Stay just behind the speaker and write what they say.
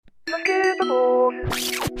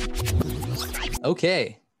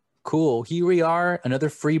Okay, cool. Here we are, another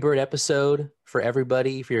Freebird episode for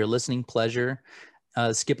everybody, for your listening pleasure.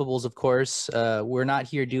 Skippables, of course. We're not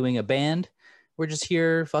here doing a band. We're just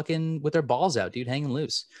here fucking with our balls out, dude, hanging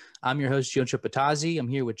loose. I'm your host, Joe Tripatazzi. I'm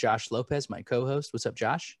here with Josh Lopez, my co-host. What's up,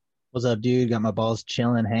 Josh? What's up, dude? Got my balls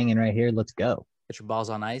chilling, hanging right here. Let's go. Get your balls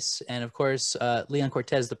on ice. And of course, Leon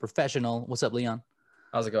Cortez, the professional. What's up, Leon?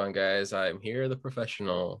 How's it going, guys? I'm here, the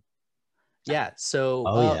professional. Yeah, so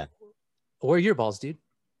yeah. where are your balls, dude?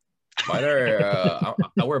 Mine are,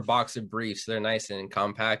 I wear boxer briefs. They're nice and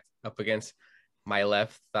compact up against my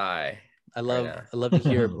left thigh. I love to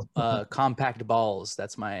hear compact balls.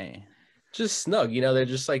 That's my... Just snug, you know, they're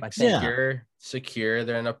just like secure.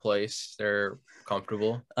 They're in a place. They're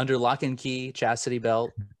comfortable. Under lock and key, chastity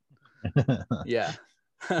belt. Yeah.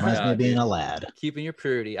 Reminds me of being a lad. Keeping your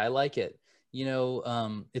purity. I like it. You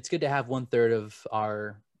know, it's good to have 1/3 of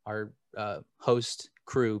our host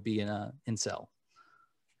crew be in a incel.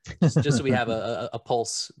 Just so we have a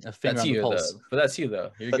pulse, a finger That's on the you, pulse. though. But that's you,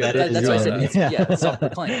 though. You're But good. That's what I said. Yeah. It's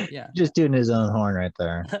self-proclaimed. Yeah. Just doing his own horn right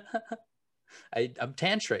there. I'm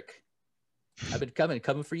tantric. I've been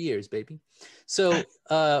coming for years, baby. So,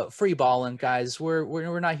 free balling, guys.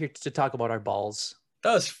 We're not here to talk about our balls.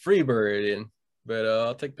 That was Freebird, but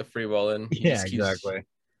I'll take the free ball in. Yeah, exactly.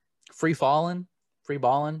 Free falling, free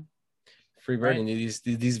balling. Freebird, Right. and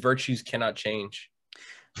these virtues cannot change.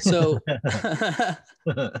 So,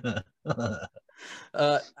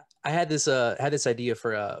 I had this idea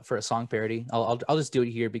for a song parody. I'll just do it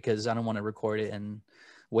here because I don't want to record it and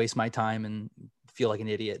waste my time and feel like an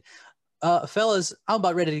idiot. Fellas, I'm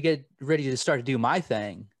about ready to start to do my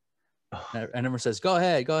thing. And everyone says, "Go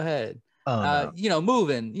ahead." Oh, no. You know,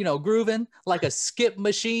 moving, you know, grooving like a skip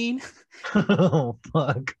machine. Oh,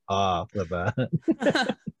 fuck off with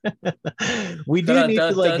that. We do need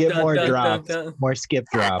to like get more drops, more skip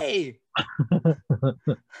drops. Hey,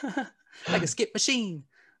 like a skip machine.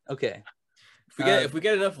 Okay. If we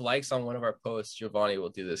get enough likes on one of our posts, Giovanni will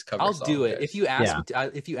do this cover. I'll song, do it. guys. If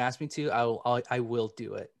you ask me to, I will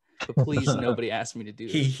do it. But please, nobody ask me to do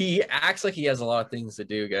it. He acts like he has a lot of things to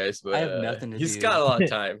do, guys, but I have nothing to do. He's got a lot of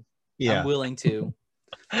time. Yeah. I'm willing to.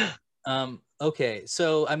 Okay,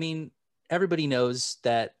 so I mean, everybody knows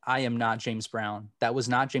that I am not James Brown. That was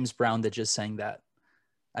not James Brown that just sang that.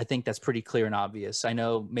 I think that's pretty clear and obvious. I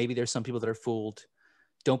know maybe there's some people that are fooled.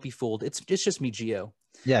 Don't be fooled. It's just me, Gio.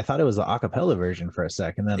 Yeah, I thought it was the acapella version for a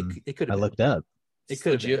second. Then It could I have looked up. It's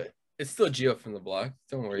still Gio from the block.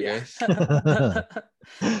 Don't worry, guys.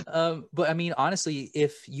 But I mean, honestly,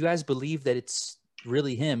 if you guys believe that it's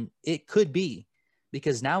really him, it could be,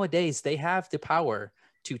 because nowadays they have the power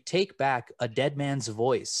to take back a dead man's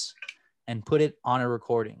voice and put it on a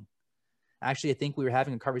recording. Actually, I think we were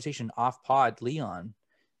having a conversation off pod, Leon.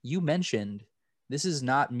 You mentioned this is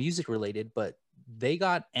not music related, but they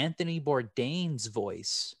got Anthony Bourdain's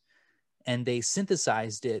voice and they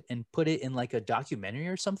synthesized it and put it in like a documentary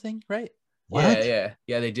or something, right? What? Yeah.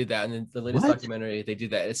 They did that, and then the latest documentary they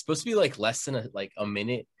did that. It's supposed to be like less than a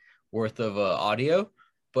minute worth of audio,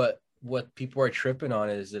 but what people are tripping on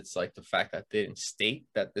is it's like the fact that they didn't state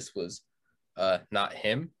that this was not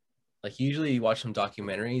him. Like usually you watch some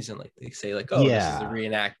documentaries and like they say like, oh, this is a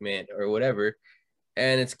reenactment or whatever,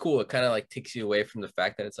 and it's cool. It kind of like takes you away from the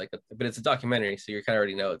fact that it's like but it's a documentary, so you kind of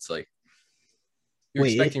already know it's like you're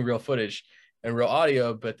expecting real footage and real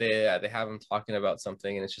audio, but they have him talking about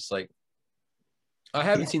something, and it's just like, I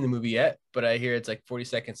haven't seen the movie yet, but I hear it's like 40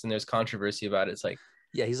 seconds and there's controversy about it. It's like,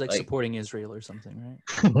 yeah, he's like supporting Israel or something, right?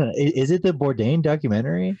 Is it the Bourdain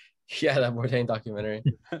documentary? Yeah, that Bourdain documentary.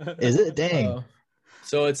 Is it? Dang.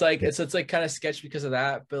 So it's like it's like kind of sketch because of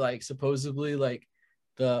that, but like supposedly like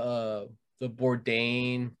the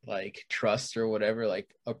Bourdain like trust or whatever like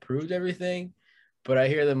approved everything, but I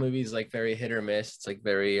hear the movie's like very hit or miss. It's like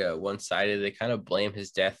very one-sided. They kind of blame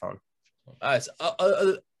his death on. It's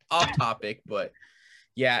off topic, but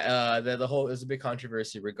yeah, the whole there's a big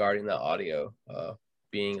controversy regarding the audio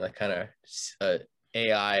being like kind of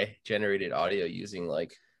AI generated audio using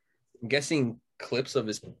like, I'm guessing, clips of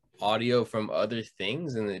his audio from other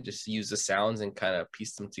things, and they just use the sounds and kind of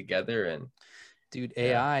piece them together. And dude,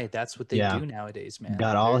 AI, that's what they do nowadays, man.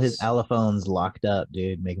 Got all his allophones locked up,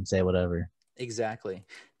 dude. Make him say whatever. Exactly.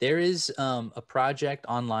 There is a project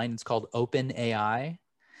online. It's called OpenAI,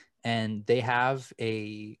 and they have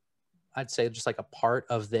I'd say just like a part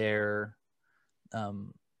of their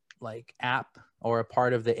like app or a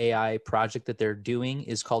part of the AI project that they're doing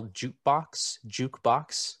is called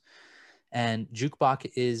Jukebox. And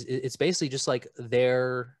Jukebox it's basically just like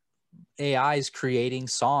their AI is creating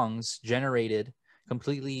songs generated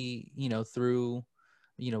completely, through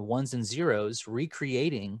ones and zeros,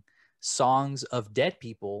 recreating songs of dead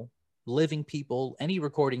people, living people, any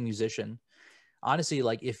recording musician. Honestly,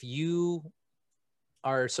 like if you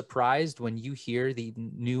are surprised when you hear the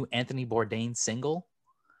new Anthony Bourdain single,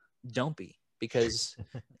 don't be, because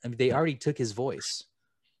they already took his voice.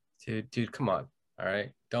 Dude, come on. All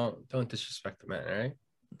right. Don't disrespect the man, all right?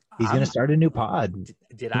 He's going to start a new pod.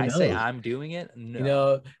 Did I say I'm doing it?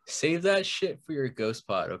 No. Save that shit for your ghost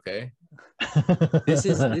pod, okay? This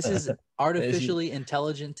is artificially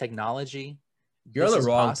intelligent technology. You're on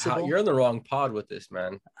the wrong pod with this,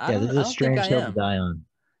 man. This is a strange hill to die on.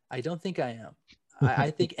 I don't think I am.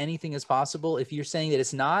 I think anything is possible. If you're saying that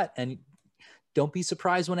it's not, and don't be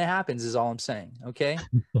surprised when it happens, is all I'm saying. Okay.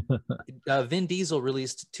 Vin Diesel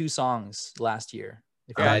released 2 songs last year.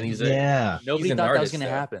 Nobody thought that was going to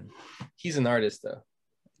happen. He's an artist, though.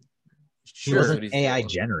 Sure, it wasn't AI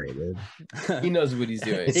generated. He knows what he's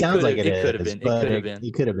doing. It sounds like it could have been.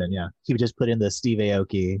 He could have been. Yeah, he would just put in the Steve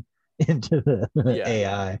Aoki into the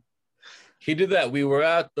AI. He did that. We were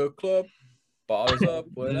at the club. Bars up.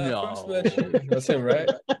 That's him, right?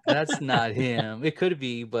 That's not him. It could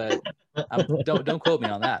be, but don't quote me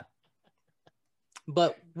on that.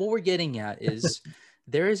 But what we're getting at is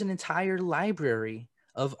there is an entire library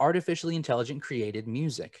of artificially intelligent created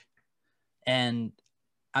music. And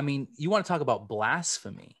I mean, you want to talk about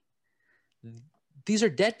blasphemy. These are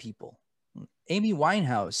dead people. Amy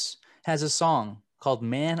Winehouse has a song called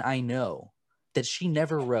Man I Know that she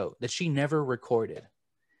never wrote, that she never recorded,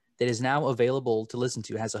 that is now available to listen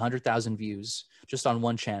to. It has 100,000 views just on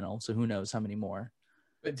one channel. So who knows how many more.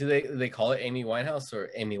 But do they call it Amy Winehouse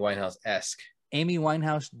or Amy Winehouse-esque? Amy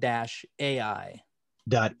Winehouse -AI.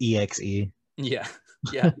 .exe. Yeah.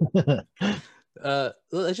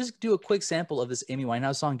 Let's just do a quick sample of this Amy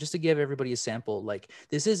Winehouse song just to give everybody a sample. Like,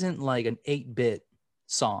 this isn't like an 8-bit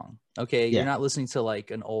song. Okay. You're not listening to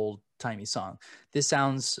like an old timey song. This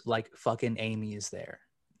sounds like fucking Amy is there.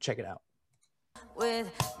 Check it out. With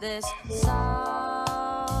this song,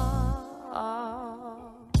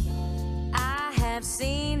 I have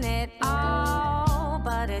seen it all,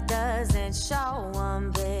 but it doesn't show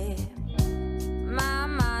one bit. My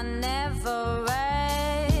mind never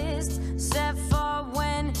rests, except for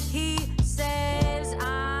when he says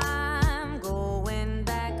I'm going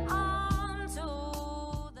back on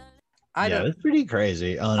to the... It's pretty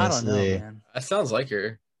crazy, honestly. I don't know, man. That sounds like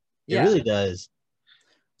her. It really does.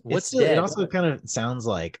 It also kind of sounds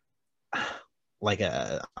like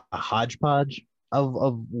a hodgepodge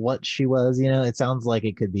of what she was. It sounds like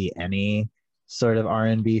it could be any sort of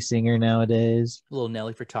R&B singer nowadays. A little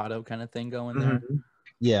Nelly Furtado kind of thing going there. Mm-hmm.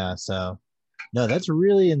 Yeah. So no, that's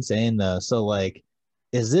really insane though. So like,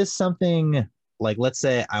 is this something like, let's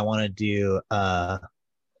say I want to do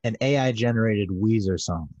an AI generated Weezer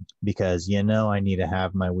song because I need to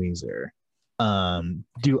have my Weezer.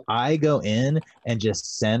 Do I go in and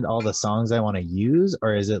just send all the songs I want to use,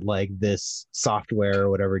 or is it like this software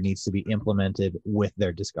or whatever needs to be implemented with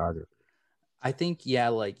their discography? I think,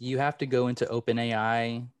 like you have to go into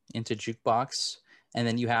OpenAI, into Jukebox, and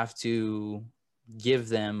then you have to give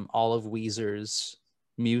them all of Weezer's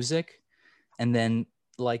music and then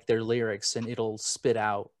like their lyrics, and it'll spit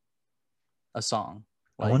out a song.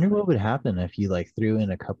 I wonder what would happen if you like threw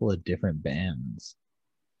in a couple of different bands.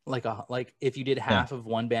 Like if you did half of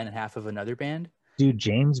one band and half of another band. Do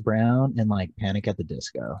James Brown and like Panic at the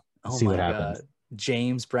Disco. See what happens.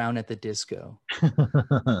 James Brown at the Disco.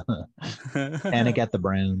 Panic at the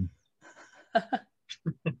Brown.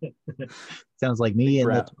 Sounds like me in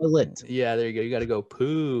the toilet. Yeah, there you go. You got to go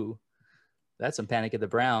poo. That's some Panic at the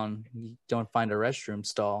Brown. You don't find a restroom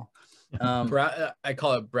stall. I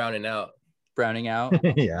call it browning out. Browning out?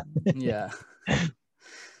 Yeah. Yeah.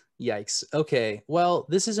 Yikes. Okay. Well,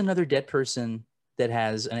 this is another dead person that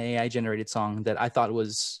has an AI generated song that I thought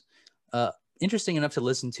was interesting enough to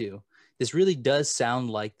listen to. This really does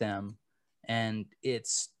sound like them, and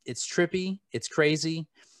it's trippy. It's crazy.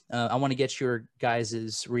 I want to get your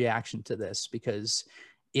guys' reaction to this because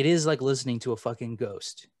it is like listening to a fucking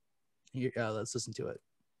ghost. Here, let's listen to it.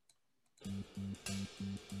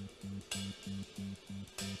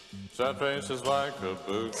 Sad faces like a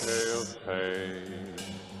bouquet of pain.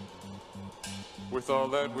 With all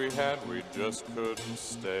that we had, we just couldn't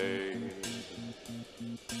stay.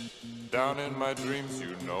 Down in my dreams,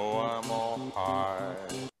 I'm all high.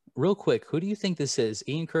 Real quick, who do you think this is?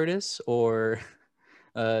 Ian Curtis or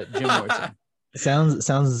Jim Morrison?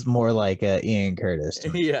 Sounds more like Ian Curtis.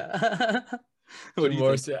 Yeah.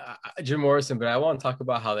 Jim Morrison, but I want to talk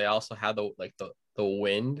about how they also had the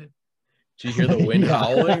wind. Did you hear the wind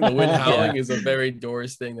howling? The wind howling is a very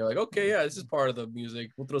Doors thing. They're like, okay, yeah, this is part of the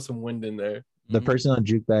music. We'll throw some wind in there. The Mhm. person on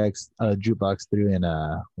jukebox threw in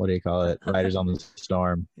what do you call it? Riders on the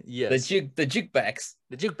Storm. Yes, The jukebox.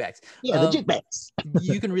 the jukebox. Yeah, the jukebox.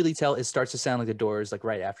 You can really tell it starts to sound like the Doors, like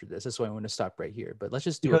right after this. That's why I'm going to stop right here. But let's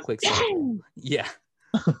just do a quick sample. Yeah,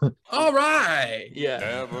 All right. yeah.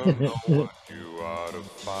 Never know what you ought to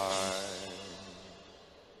find.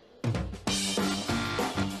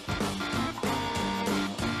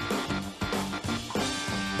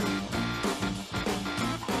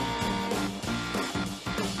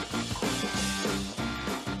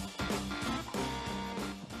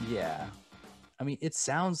 Yeah. I mean, it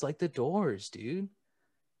sounds like the Doors, dude.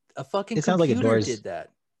 A fucking It sounds like a computer Doors- did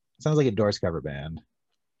that. Sounds like a Doors cover band.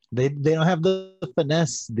 They don't have the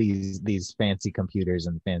finesse these fancy computers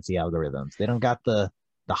and fancy algorithms. They don't got the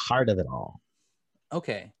heart of it all.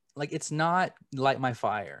 Okay. Like, it's not Light My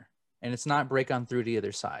Fire, and it's not Break On Through to the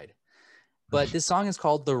Other Side. But this song is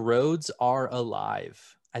called The Roads Are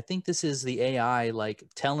Alive. I think this is the AI like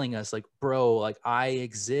telling us, like, bro, like, I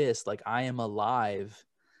exist, like, I am alive.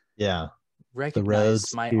 Yeah, the Recognize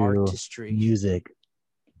roads my to artistry. music.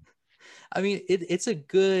 I mean, it's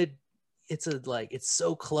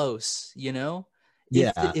so close, you know?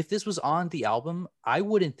 Yeah, If this was on the album, I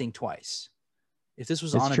wouldn't think twice. If this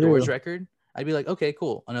was It's on a true. Doors record, I'd be like, okay,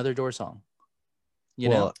 cool, another Doors song. You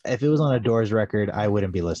know? well, if it was on a Doors record, I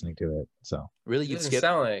wouldn't be listening to it. So Really, It you'd doesn't skip?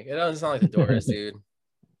 sound like the Doors, dude.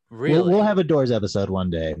 Really? we'll have a Doors episode one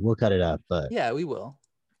day. We'll cut it up, but Yeah, we will.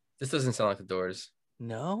 This doesn't sound like the Doors.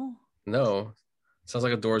 No? No. Sounds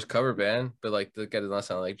like a Doors cover band, but like the guy does not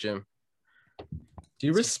sound like Jim. Do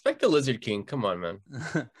you respect the Lizard King? Come on, man.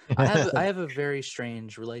 I have a very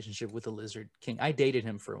strange relationship with the Lizard King. I dated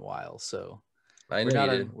him for a while, so I know you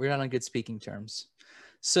did. we're not on good speaking terms.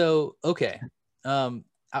 So okay,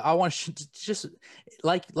 I want to just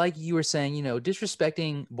like you were saying, you know,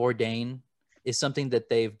 disrespecting Bourdain is something that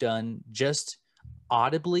they've done just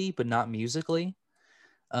audibly but not musically.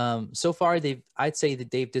 So far I'd say that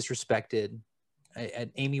they've disrespected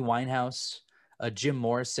an Amy Winehouse, Jim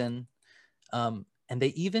Morrison, and they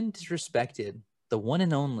even disrespected the one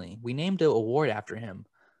and only. We named an award after him,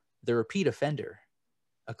 the repeat offender,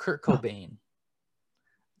 a Kurt Cobain.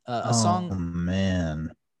 A song. Oh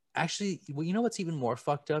man, Actually, well, you know what's even more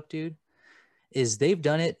fucked up, dude? Is they've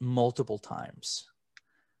done it multiple times.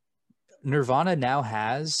 Nirvana now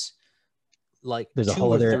has like there's a 2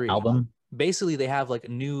 whole or other 3. album. Basically, they have like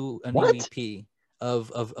a new What? EP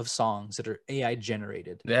of songs that are AI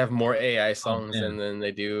generated. They have more AI songs man. than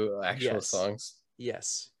they do actual Yes. songs.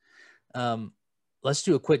 Yes. Let's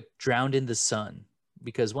do a quick Drowned in the Sun,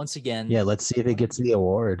 because once again, Yeah, let's see if it gets the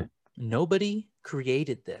award. nobody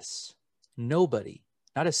created this. Nobody,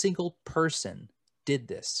 not a single person did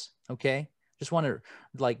this. Okay. Just want to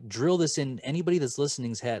like drill this in anybody that's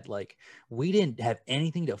listening's head. Like, we didn't have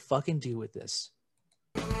anything to fucking do with this.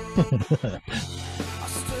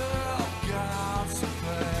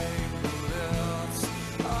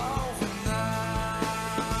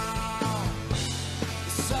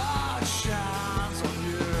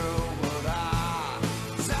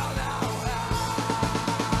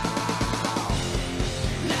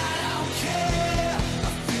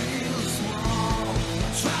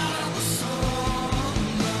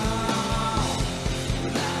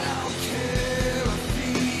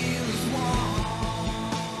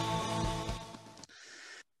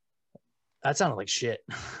 That sounded like shit.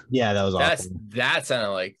 Yeah, that was awful. That sounded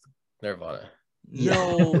like Nirvana.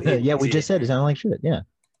 No. it Yeah, we just said it didn't. sounded like shit. Yeah.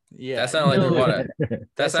 Yeah. That sounded like no, Nirvana. that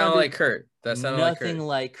That sounded sounded like Kurt. That sounded like nothing Kurt.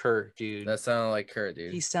 like Kurt, dude. That sounded like Kurt, He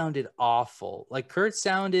dude. sounded awful. Like, Kurt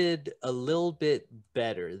sounded a little bit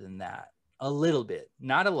better than that. A little bit.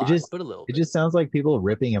 Not a lot, but a little It bit. just sounds like people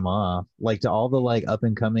ripping him off. Like, to all the like up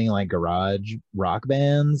and coming like garage rock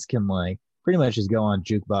bands can like pretty much just go on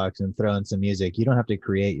jukebox and throw in some music. You don't have to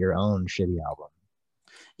create your own shitty album.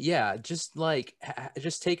 Yeah, just like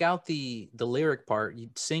just take out the lyric part. You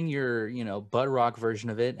sing your, you know, butt rock version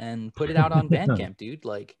of it and put it out on Bandcamp, dude.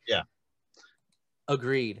 Like, Yeah.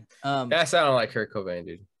 Agreed. That sounded like Kurt Cobain,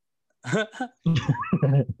 dude.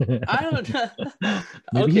 I don't know.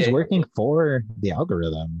 Maybe he's Okay. working for the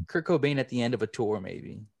algorithm. Kurt Cobain at the end of a tour,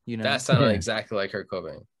 maybe. You know. That sounded Yeah. exactly like Kurt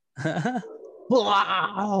Cobain.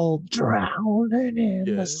 Wow, drowning in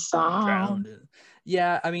Yeah, the sun. Drowned.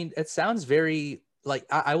 Yeah, I mean, it sounds very like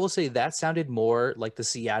I will say that sounded more like the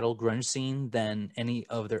Seattle grunge scene than any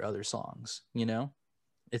of their other songs. You know,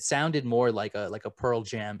 it sounded more like a Pearl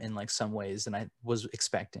Jam in like some ways than I was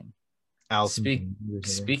expecting.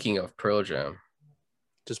 Speaking of Pearl Jam,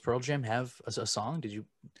 Does Pearl Jam have a song? Did you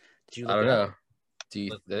I look don't it up?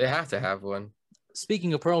 know. They have to have one.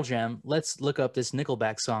 speaking of Pearl Jam, let's look up this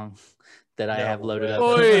Nickelback song that I have loaded up.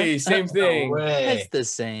 Oi, same thing. It's the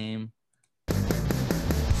same.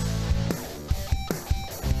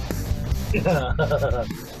 I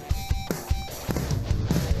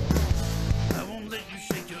won't let you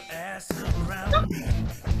shake your ass around me,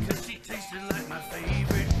 'cause she tasted like my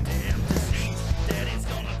favorite damn disease. Daddy's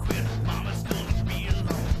gonna quit, mama's gonna be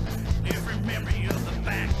alone. Every memory of the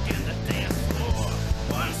back and the dance floor,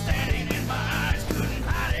 one standing in my eyes, couldn't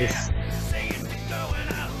hide it. Saying to go and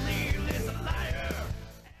I'll leave is a liar.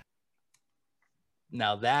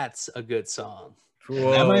 Now that's a good song.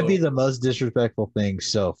 That might be the most disrespectful thing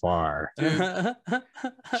so far.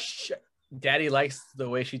 Daddy likes the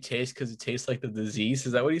way she tastes because it tastes like the disease.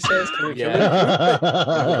 Is that what he says? Can we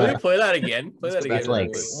play that again? Play that That's again.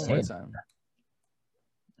 like One more time.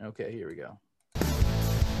 Okay, here we go.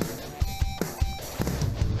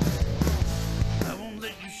 I won't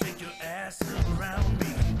let you shake your ass around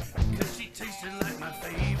me, 'cause she tasted like my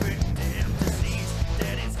favorite damn disease.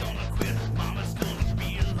 Daddy's gonna quit, mama's gonna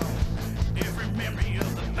be alone. Every memory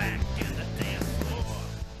of the back and the dance floor.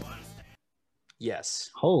 Yes.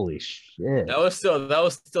 Holy shit. That was still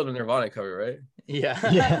the Nirvana cover, right? Yeah.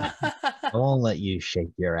 Yeah. I won't let you shake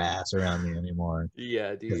your ass around me anymore.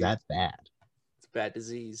 Yeah, Because dude. that's bad. It's bad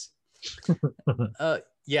disease.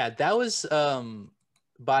 Yeah, that was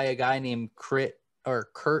by a guy named Kurt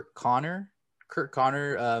Connor. Kurt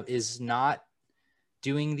Connor is not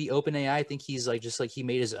doing the OpenAI. I think he's like he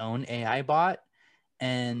made his own AI bot,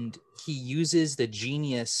 and he uses the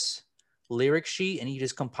Genius lyric sheet, and he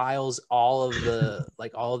just compiles all of the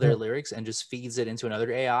all of their lyrics and just feeds it into another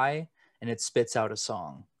AI, and it spits out a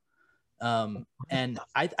song. And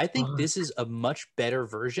I think this is a much better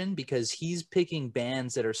version because he's picking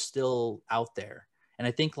bands that are still out there. And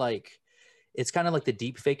I think it's kind of like the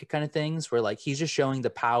deep fake kind of things where he's just showing the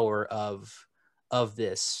power of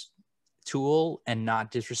this tool and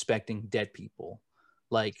not disrespecting dead people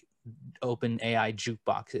like open AI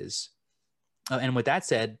jukeboxes. And with that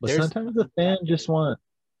said, but sometimes the fans just want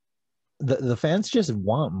the fans just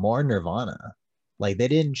want more Nirvana. Like they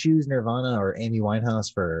didn't choose Nirvana or Amy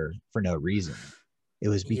Winehouse for no reason. It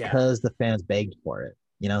was because the fans begged for it,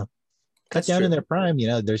 Cut That's down true. in their prime,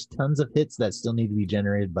 there's tons of hits that still need to be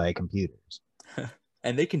generated by computers.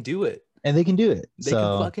 And they can do it. And they can do it. They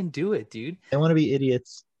can fucking do it, dude. They want to be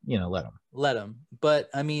idiots, let them. Let them. But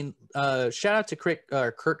I mean, shout out to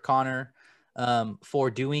Kurt Connor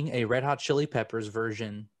for doing a Red Hot Chili Peppers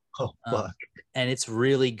version. Oh, fuck. And it's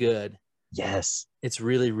really good. Yes. It's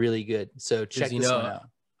really, really good. So check this one out.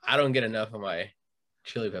 I don't get enough of my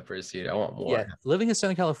Chili Peppers, dude. I want more. Yeah, living in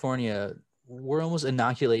Southern California, we're almost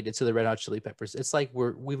inoculated to the Red Hot Chili Peppers. It's like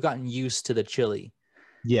we've gotten used to the chili.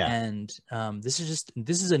 Yeah. And this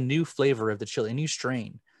is a new flavor of the chili, a new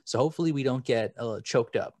strain. So hopefully we don't get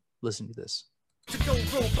choked up. Listen to this. To go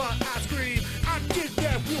robot ice cream, I did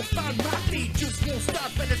that, we'll find my feet, just won't stop,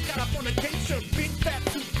 and it's got a fornication, big fat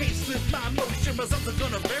suitcase with my motion, results are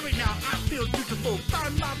gonna vary now, I feel beautiful,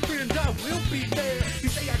 find my friend, I will be there, you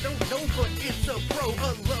say I don't know, but it's a pro,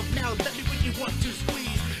 of love now, let me when you want to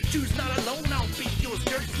squeeze, choose not alone, I'll be yours,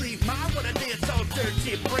 dirt sleeve, mine, what I dance all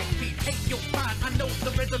dirty, break beat, hey, you'll find, I know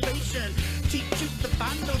the reservation, teach you to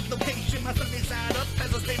find the location, my Sunday side up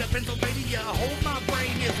as a state of Pennsylvania, hold my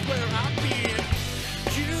brain is where I've been.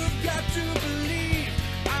 You've got to believe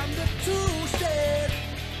I'm the tool shed.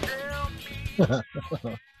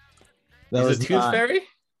 That was the Tooth Fairy?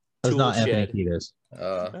 That was not Tool Anthony shed.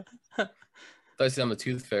 Kiedis. I thought you said I'm the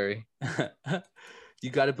Tooth Fairy. You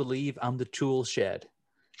got to believe I'm the tool shed.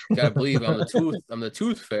 You gotta believe I'm the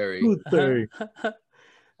Tooth Fairy. Tooth Fairy.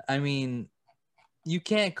 I mean, you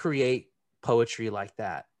can't create poetry like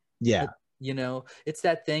that. Yeah. It's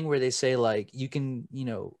that thing where they say you can,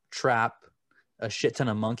 trap a shit ton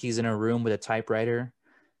of monkeys in a room with a typewriter,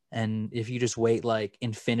 and if you just wait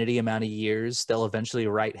infinity amount of years, they'll eventually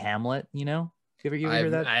write Hamlet. You ever hear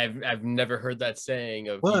that? I've never heard that saying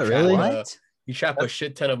of What, really? What? You trap a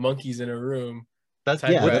shit ton of monkeys in a room. That's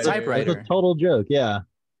Typewriter. With a that's typewriter. a total joke. Yeah.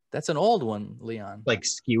 That's an old one, Leon.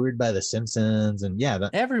 Skewered by the Simpsons, and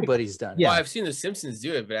Everybody's done it. Yeah. Well, I've seen the Simpsons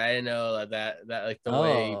do it, but I didn't know that the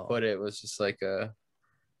way he put it was just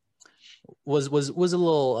was a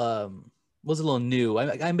little new.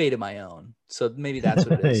 I made it my own, so maybe that's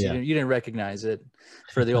what it is. Yeah. You didn't recognize it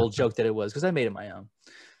for the old joke that it was, because I made it my own.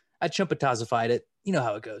 I chumpatazified it. You know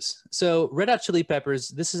how it goes. So Red Hot Chili Peppers.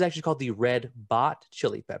 This is actually called the Red Bot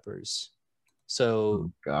Chili Peppers. So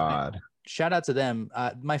Oh God. shout out to them.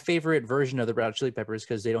 My favorite version of the Red Hot Chili Peppers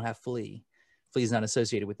because they don't have Flea. Flea's not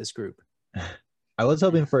associated with this group. I was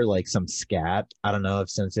hoping for like some scat. I don't know if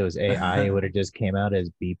since it was AI, it would have just came out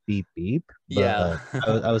as beep beep beep. But Yeah.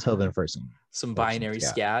 I was hoping for some. Some Or some binary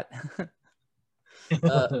scat. scat.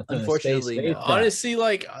 Unfortunately, Space no. scat. Honestly,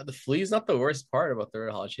 like the flea is not the worst part about the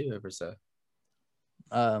Red Hot Chili Peppers. So.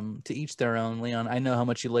 To each their own. Leon, I know how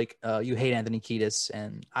much you you hate Anthony Kiedis,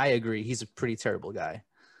 and I agree. He's a pretty terrible guy.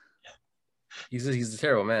 He's a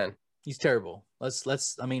terrible man. He's terrible. I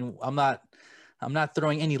mean, I'm not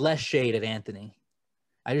throwing any less shade at Anthony.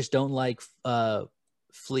 I just don't like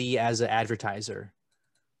Flea as an advertiser.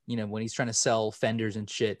 You know, when he's trying to sell fenders and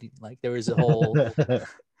shit. Like there was a whole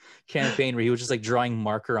campaign where he was just like drawing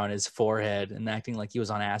marker on his forehead and acting like he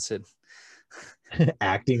was on acid.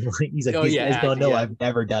 Acting like he's like, Oh, these yeah, guys don't know yeah. I've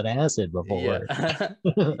never done acid before. Yeah.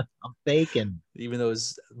 I'm faking. Even though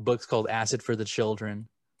his book's called Acid for the Children.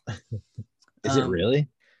 Is it really?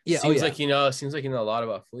 Yeah. Seems like you know a lot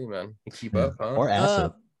about Flea, man. You keep up, huh? Or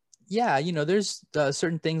acid? Yeah, you know, there's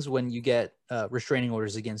certain things when you get restraining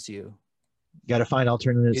orders against you. Got to find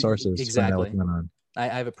alternate sources. To find out what's Exactly. going on. I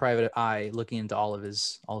have a private eye looking into all of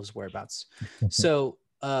his whereabouts. So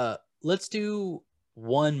let's do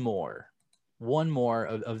one more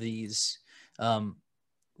of these.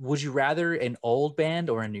 Would you rather an old band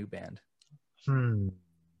or a new band? Old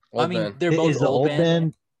I mean, man. they're both Is the old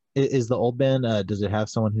band. Is the old band? Does it have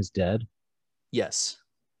someone who's dead? Yes.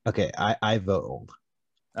 Okay, I vote old.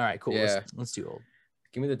 All right, cool. Yeah. Let's do old.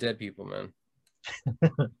 Give me the dead people, man. All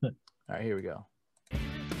right, here we go.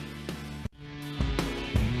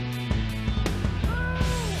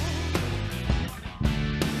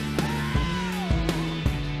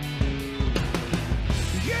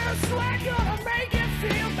 Yes, we're gonna make it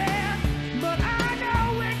feel bad, but I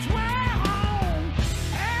know which way home.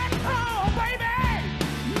 And oh, baby,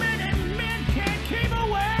 many men can't keep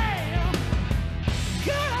away.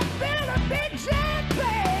 Gonna build a big jet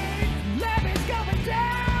plane, levees going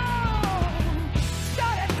down.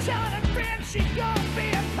 Started telling a friend she gonna be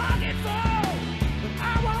a pocket full, but I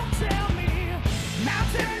won't tell me.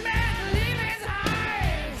 Mountain man, leave his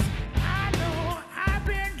eyes. I know I've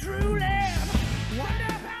been drooling.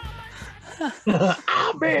 Wonder how much.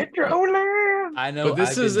 I've been trolling. I know. But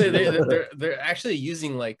this I've is been- they're actually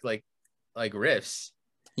using like riffs.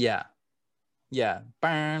 Yeah. Yeah.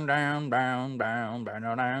 Burn down, down, down, burn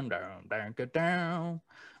down, down, down, down, go down.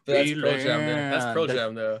 But that's Pearl Jam. That's Pearl That-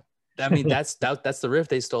 Jam though. I mean, that's the riff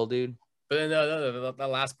they stole, dude. But then no, the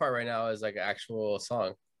last part right now is like an actual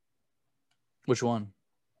song. Which one?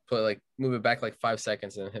 But like move it back like 5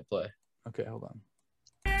 seconds and hit play. Okay, hold on.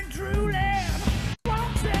 And drooling,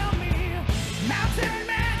 won't tell me. Mountain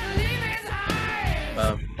man, leave his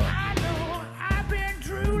eyes. I know I've been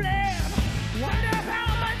drooling. Wonder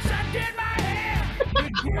how much I did my hair.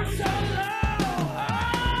 It gets so low.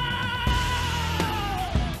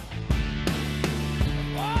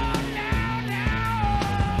 Oh,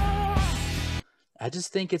 now. I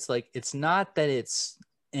just think it's like it's not that it's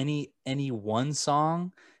any one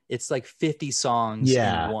song. It's like 50 songs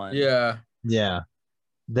Yeah. in one. Yeah. Yeah.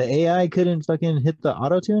 The AI couldn't fucking hit the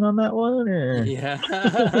auto tune on that one, or Yeah.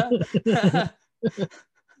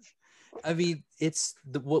 I mean, it's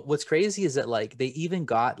what's crazy is that like they even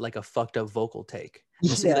got like a fucked up vocal take.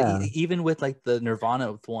 So, Yeah. like, even with like the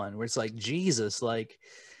Nirvana one, where it's like Jesus, like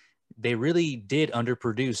they really did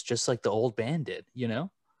underproduce, just like the old band did, you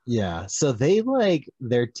know? Yeah, so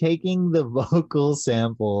they're taking the vocal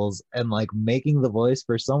samples and like making the voice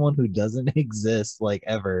for someone who doesn't exist like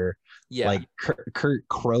ever, Yeah. like Kurt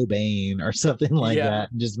Cobain or something like Yeah.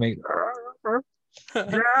 that, and just make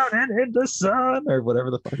down and in the sun or whatever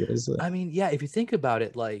the fuck it is. I mean, yeah, if you think about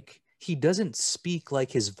it, like he doesn't speak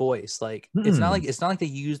like his voice. Like it's not like they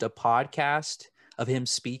used a podcast of him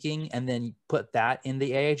speaking and then put that in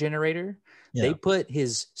the AI generator. Yeah. They put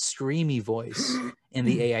his screamy voice in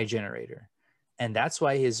the AI generator. And that's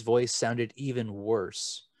why his voice sounded even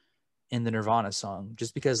worse in the Nirvana song,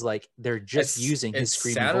 just because like they're just using his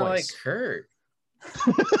screamy sounded voice. like Kurt.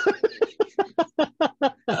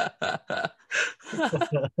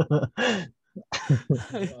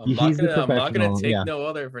 He's the I'm not gonna professional, take yeah. no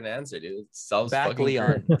other for an answer, dude. It sounds Back fucking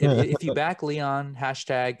Leon. Kurt. If you back Leon,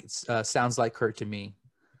 hashtag sounds like Kurt to me.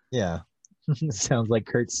 Yeah. Sounds like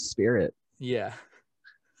Kurt's spirit. Yeah.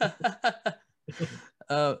 That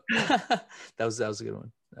was a good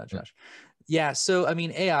one, Josh. Yeah. So I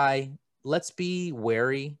mean, AI. Let's be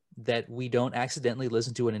wary that we don't accidentally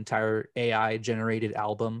listen to an entire AI generated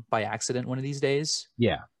album by accident one of these days.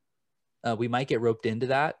 Yeah. We might get roped into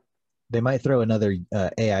that. They might throw another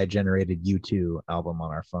AI generated U2 album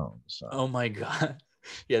on our phones. So. Oh my god.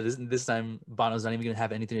 Yeah. This time Bono's not even gonna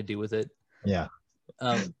have anything to do with it. Yeah.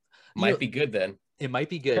 Might be good then. It might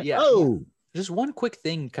be good. Yeah. Oh, just one quick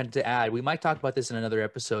thing kind of to add. We might talk about this in another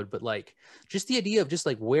episode, but like just the idea of just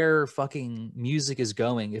like where fucking music is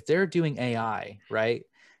going. If they're doing AI, right?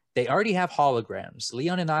 They already have holograms.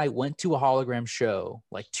 Leon and I went to a hologram show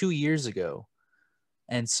like 2 years ago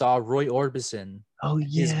and saw Roy Orbison, Oh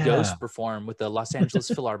his yeah. Ghost perform with the Los Angeles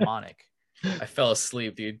Philharmonic. I fell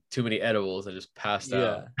asleep, dude. Too many edibles. I just passed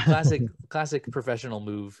out. Classic professional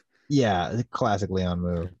move. Yeah, the classic Leon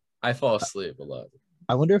move. I fall asleep a lot.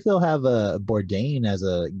 I wonder if they'll have Bourdain as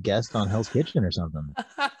a guest on Hell's Kitchen or something.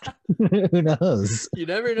 Who knows? You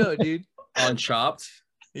never know, dude. On Chopped.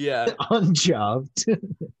 Yeah, Unchopped.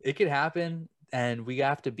 it could happen, and we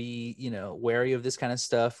have to be, wary of this kind of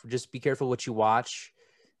stuff. Just be careful what you watch.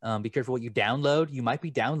 Be careful what you download. You might be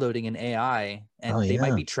downloading an AI, and they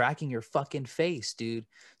might be tracking your fucking face, dude.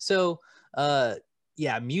 So,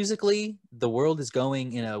 yeah, musically, the world is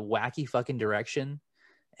going in a wacky fucking direction.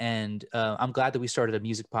 And I'm glad that we started a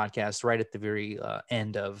music podcast right at the very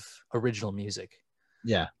end of original music.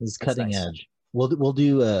 Yeah, it's That's cutting nice. edge. We'll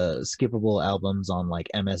do skippable albums on like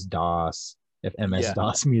MS DOS, if MS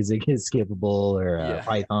DOS music is skippable, or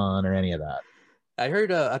Python or any of that. I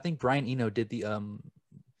heard I think Brian Eno did the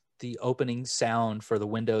opening sound for the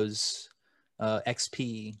Windows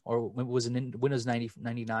XP, or was it in Windows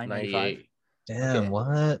 99, 95? Damn, Okay.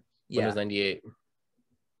 what? Yeah. Windows 98.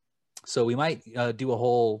 So we might do a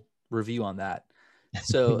whole review on that.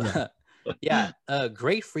 So yeah,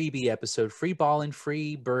 great freebie episode. Free balling,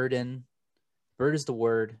 free burden. Bird is the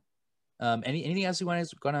word. Anything else you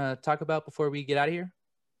gonna talk about before we get out of here?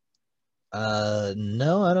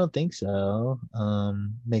 No, I don't think so.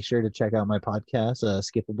 Make sure to check out my podcast,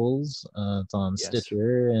 Skippables. It's on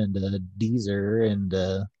Stitcher and Deezer and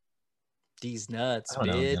These nuts, I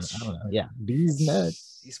don't bitch. know. Yeah, these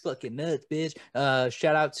nuts. These fucking nuts, bitch.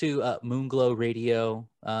 Shout out to Moonglow Radio.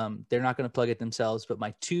 They're not gonna plug it themselves, but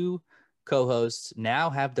my two co-hosts now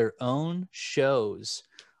have their own shows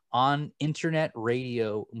on internet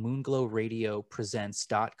radio,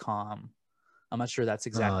 moonglowradiopresents.com. I'm not sure that's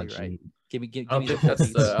exactly right. Give me I don't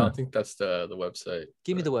the think that's the website.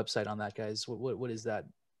 Give me the website on that, guys. What is that?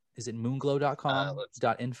 Is it moonglow.com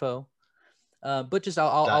 .info? But just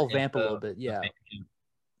I'll vamp a little bit. Yeah.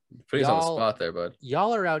 Putting us on the spot there, bud.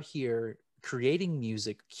 Y'all are out here creating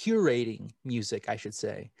music, curating music, I should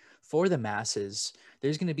say, for the masses.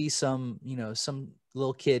 There's going to be some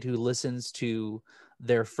little kid who listens to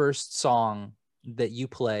their first song that you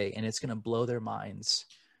play, and it's going to blow their minds.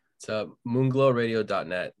 It's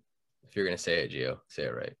moonglowradio.net. If you're going to say it, Gio, say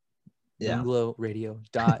it right. Yeah.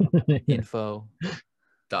 moonglowradio.info.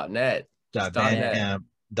 .net.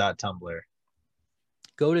 .tumblr.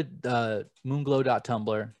 Go to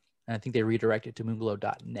moonglow.tumblr, and I think they redirect it to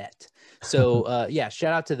moonglow.net. So yeah,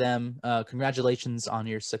 shout out to them. Congratulations on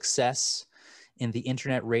your success in the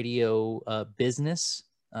internet radio business.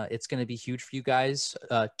 It's going to be huge for you guys,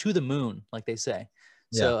 to the moon, like they say.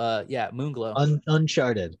 So yeah, Moonglow.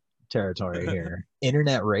 Uncharted territory here.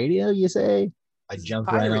 Internet radio, you say? I jumped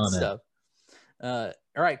right on stuff. All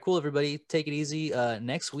right, cool, everybody. Take it easy.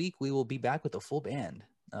 Next week, we will be back with a full band.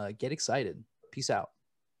 Get excited. Peace out.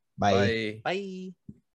 Bye. Bye.